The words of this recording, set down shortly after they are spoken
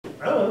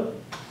I don't know.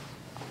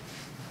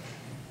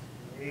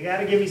 You got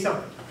to give me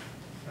something,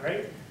 all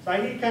right? So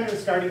I need kind of a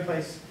starting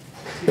place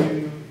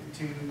to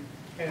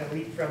kind of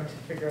leap from to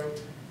figure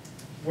out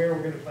where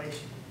we're going to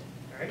place you,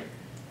 all right?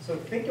 So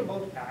think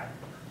about that.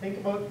 Think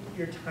about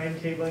your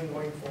timetabling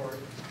going forward,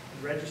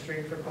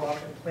 registering for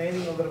co-op, and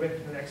planning a little bit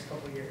for the next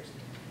couple of years.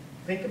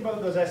 Think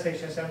about those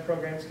SHSM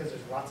programs because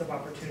there's lots of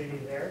opportunity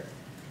there,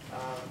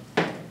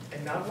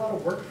 and not a lot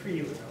of work for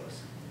you in those.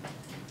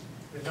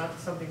 There's not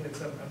something that's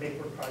a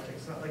make-work project.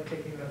 It's not like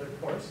taking another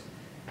course.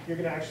 You're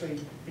going to actually,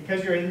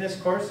 because you're in this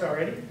course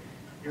already,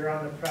 you're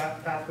on the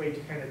pathway to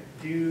kind of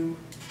do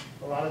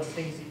a lot of the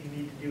things that you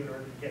need to do in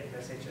order to get an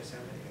SHSM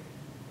anyway.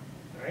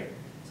 All right?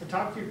 So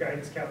talk to your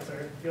guidance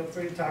counselor. Feel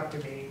free to talk to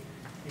me.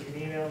 You can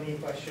email me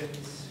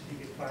questions. You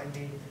can find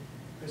me.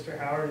 Mr.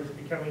 Howard is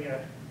becoming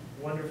a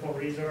wonderful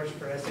resource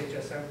for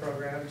SHSM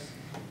programs.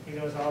 He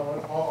knows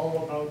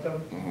all about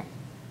them.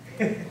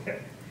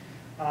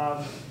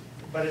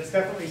 But it's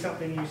definitely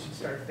something you should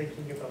start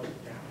thinking about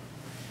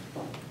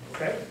now.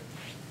 Okay?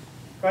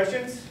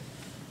 Questions?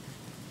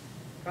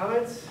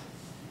 Comments?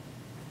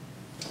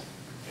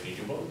 Can you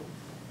do both?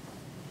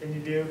 Can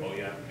you do?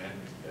 OYAP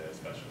and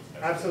special.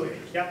 Absolutely.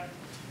 Yep.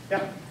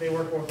 Yep. They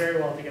work very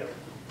well together.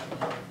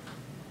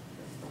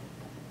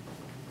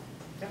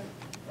 Yep.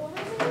 What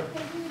was the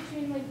thinking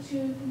between like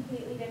two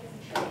completely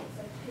different trades?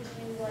 Like, could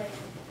you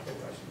Good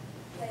question.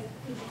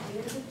 could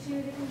you do the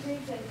two different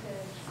trades, like to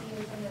see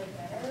which one was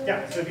better?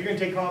 Yeah. So if you're going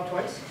to take co-op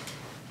twice.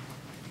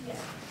 Yeah.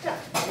 Yeah,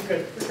 you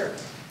could for sure.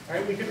 All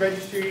right, we could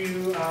register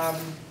you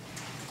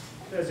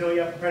as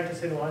OYAP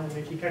apprentice in one, and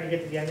if you kind of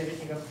get to the end of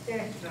it, you go,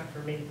 not for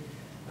me.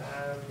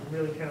 I'm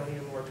really kind of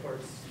leaning more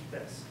towards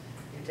this.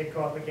 You take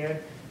co-op again,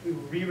 we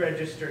will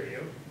re-register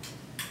you,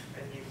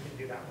 and you can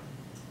do that one.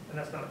 And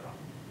that's not a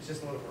problem. It's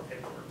just a little more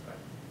paperwork, but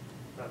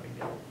not a big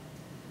deal.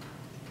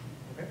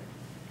 Okay?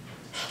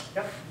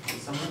 Yep.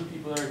 Some of the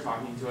people that were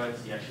talking to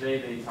us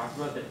yesterday, they talked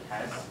about the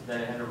test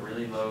that it had a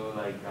really low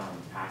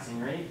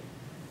passing rate.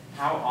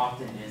 How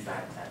often is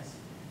that test?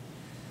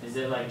 Is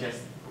it like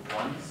just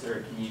once,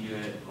 or can you do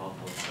it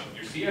multiple times?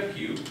 Your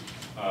CFQ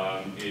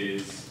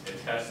is a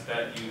test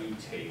that you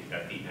take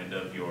at the end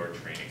of your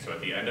training. So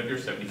at the end of your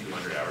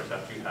 7,200 hours,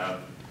 after you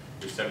have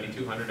your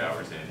 7,200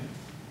 hours in,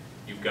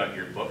 you've got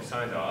your book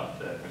signed off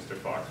that Mr.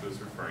 Fox was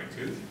referring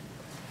to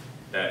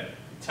that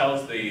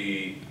tells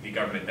the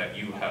government that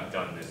you have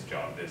done this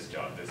job, this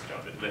job, this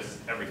job. It lists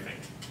everything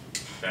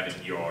that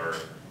is your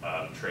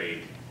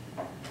trade,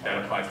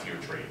 that applies to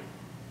your trade.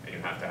 And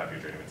you have to have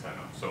your journeyman sign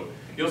off. So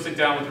you'll sit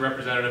down with the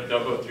representative,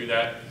 they'll go through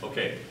that.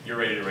 Okay, you're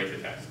ready to write the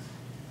test.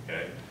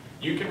 Okay,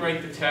 you can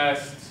write the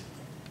test,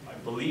 I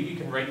believe you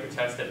can write the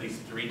test at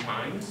least 3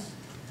 times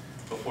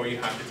before you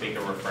have to take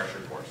a refresher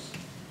course.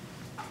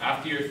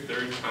 After your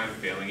 3rd time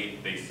failing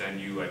it, they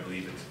send you, I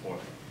believe it's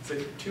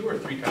like 2 or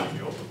 3 times,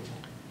 Joel?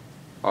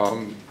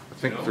 I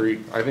think 3.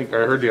 I think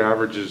I heard the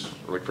average is,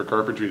 like for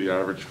carpentry, the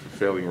average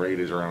failing rate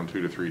is around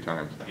 2 to 3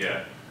 times.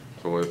 Yeah.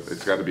 So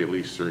it's got to be at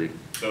least 3.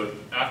 So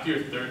after your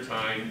 3rd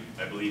time,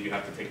 I believe you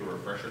have to take a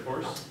refresher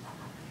course,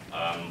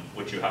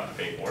 which you have to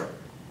pay for.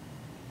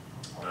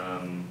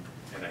 And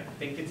I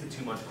think it's a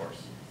 2-month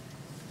course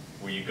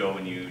where you go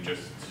and you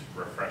just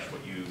refresh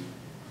what you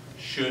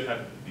should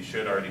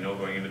already know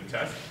going into the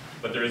test.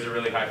 But there is a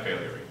really high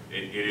failure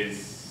rate. It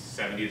is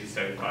 70 to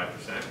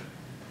 75%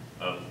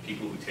 of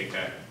people who take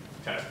that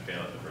test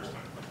fail it the first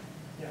time.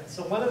 Yeah,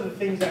 so one of the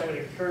things I would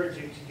encourage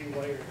you to do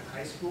while you're in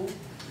high school to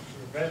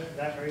prevent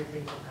that very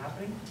thing from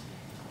happening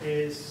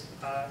is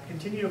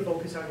continue to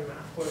focus on your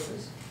math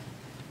courses.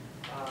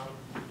 A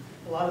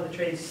lot of the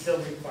trades still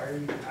require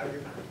you to have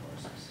your math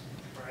courses,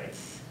 right?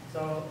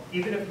 So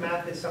even if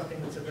math is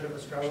something that's a bit of a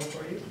struggle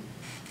for you,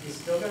 you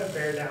still got to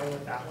bear down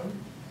with that one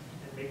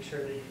and make sure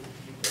that you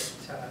get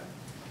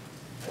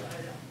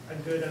a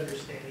good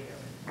understanding of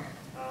it.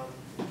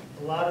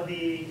 A lot of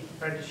the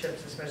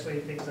apprenticeships, especially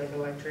things like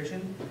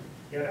electrician,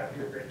 you got to have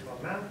your grade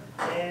 12 math,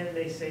 and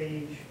they say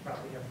you should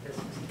probably have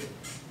physics too,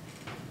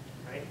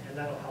 right? And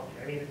that'll help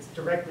you. I mean, it's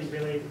directly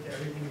related to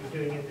everything you're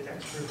doing in the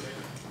next group,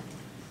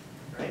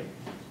 right?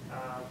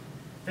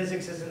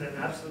 Physics isn't an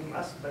absolute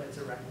must, but it's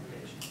a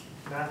recommendation.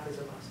 Math is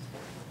a must.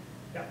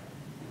 Yeah.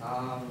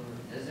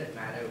 Does it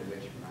matter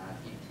which math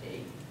you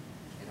take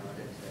in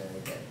order to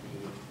get the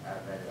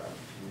better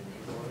opportunity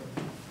for it?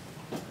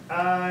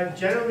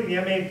 Generally,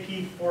 the MAP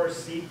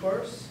 4C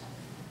course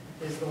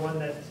is the one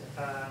that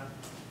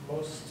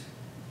most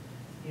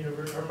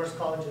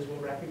colleges will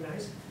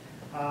recognize.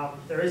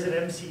 There is an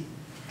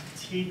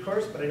MCT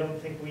course, but I don't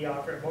think we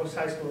offer it. Most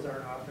high schools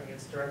aren't offering it.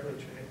 It's directly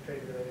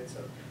trade related.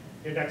 So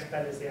your next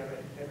bet is the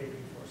MAP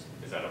 4C.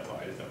 Is that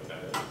applied? Is that what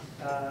that is?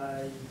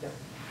 Yeah.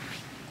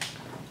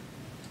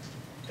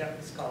 Yeah,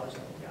 it's college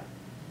level, yeah.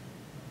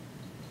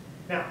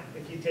 Now,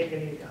 if you take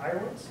any of the higher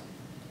ones,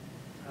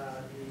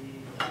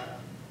 the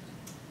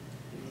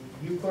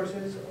U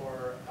courses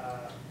or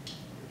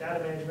data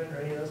management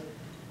or any of those,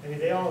 I mean,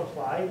 they all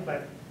apply,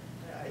 but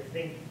I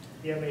think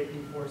the MAP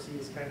 4C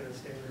is kind of the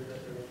standard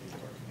that they're looking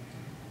for.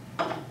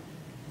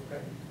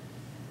 Okay?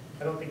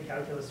 I don't think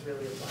calculus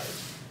really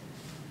applies.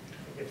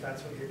 if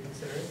that's what you're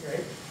considering,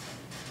 right?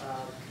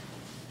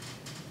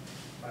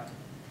 But,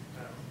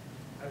 I don't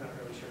know, I'm not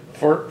really sure.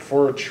 about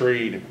For a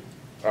trade,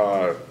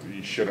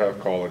 you should have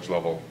college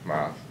level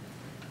math.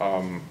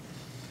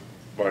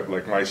 But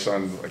like my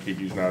son, I keep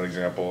using that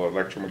example,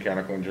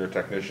 electromechanical engineer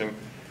technician,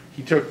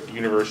 he took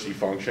university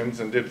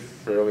functions and did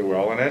fairly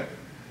well in it.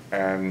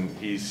 And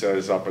he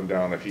says up and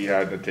down, if he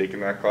hadn't taken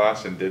that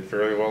class and did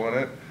fairly well in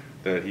it,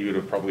 that he would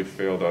have probably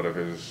failed out of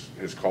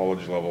his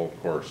college level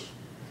course.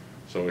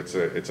 So it's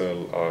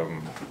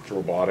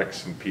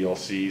robotics and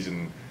PLCs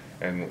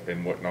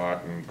and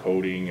whatnot and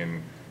coding,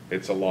 and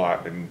it's a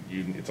lot, and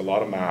it's a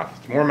lot of math.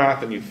 It's more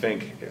math than you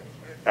think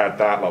at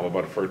that level,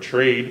 but for a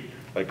trade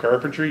like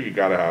carpentry, you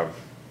gotta have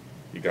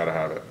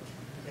it.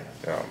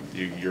 Yeah.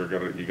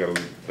 You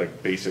gotta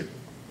like basic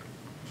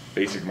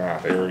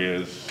math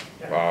areas,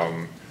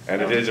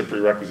 and it is a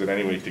prerequisite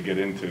anyway to get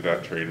into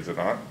that trade, is it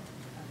not?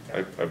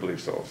 I believe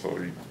so. So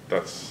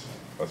that's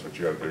what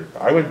you gotta do.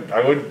 I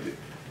would,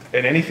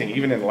 in anything,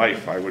 even in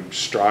life, I would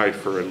strive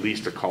for at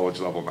least a college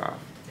level math.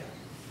 Yeah.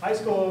 High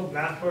school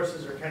math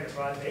courses are kind of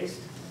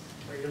broad-based,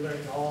 where you're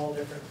learning all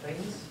different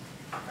things,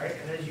 right?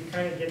 And as you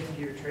kind of get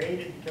into your trade,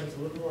 it becomes a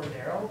little more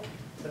narrow,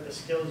 but the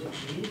skills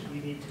you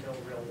need to know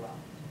real well,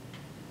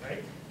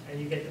 right? And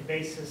you get the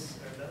basis,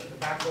 or the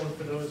backbone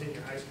for those in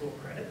your high school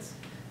credits,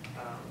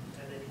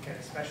 and then you kind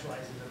of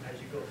specialize in them as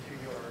you go through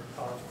your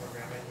college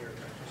program and your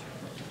apprenticeship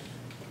program.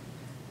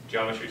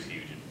 Geometry is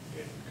huge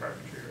in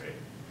carpentry, right?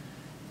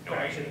 Knowing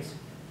Fractions.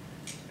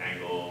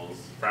 angles,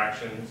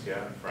 fractions,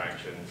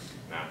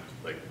 math,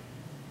 like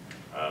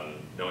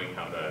knowing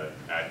how to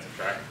add and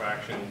subtract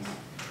fractions,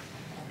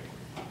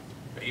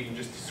 right? Even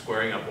just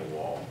squaring up a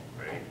wall,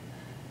 right?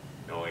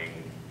 Knowing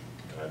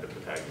the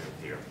Pythagorean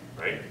theorem,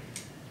 right?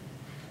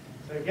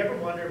 So have you ever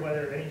wondered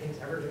whether anything's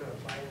ever going to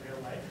apply in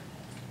real life?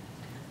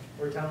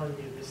 We're telling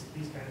you these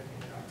kind of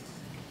things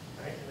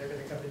are, right? And they're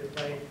going to come into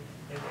play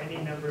in any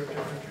number of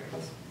different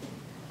trades.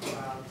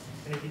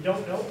 And if you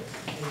don't know,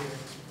 and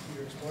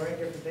you're exploring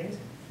different things,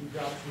 keep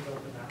your options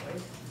open that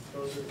way.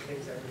 Those are the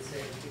things I would say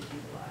to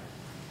keep alive.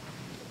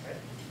 Okay?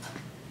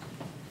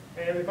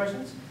 Any other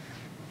questions?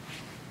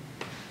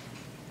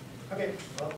 Okay, well,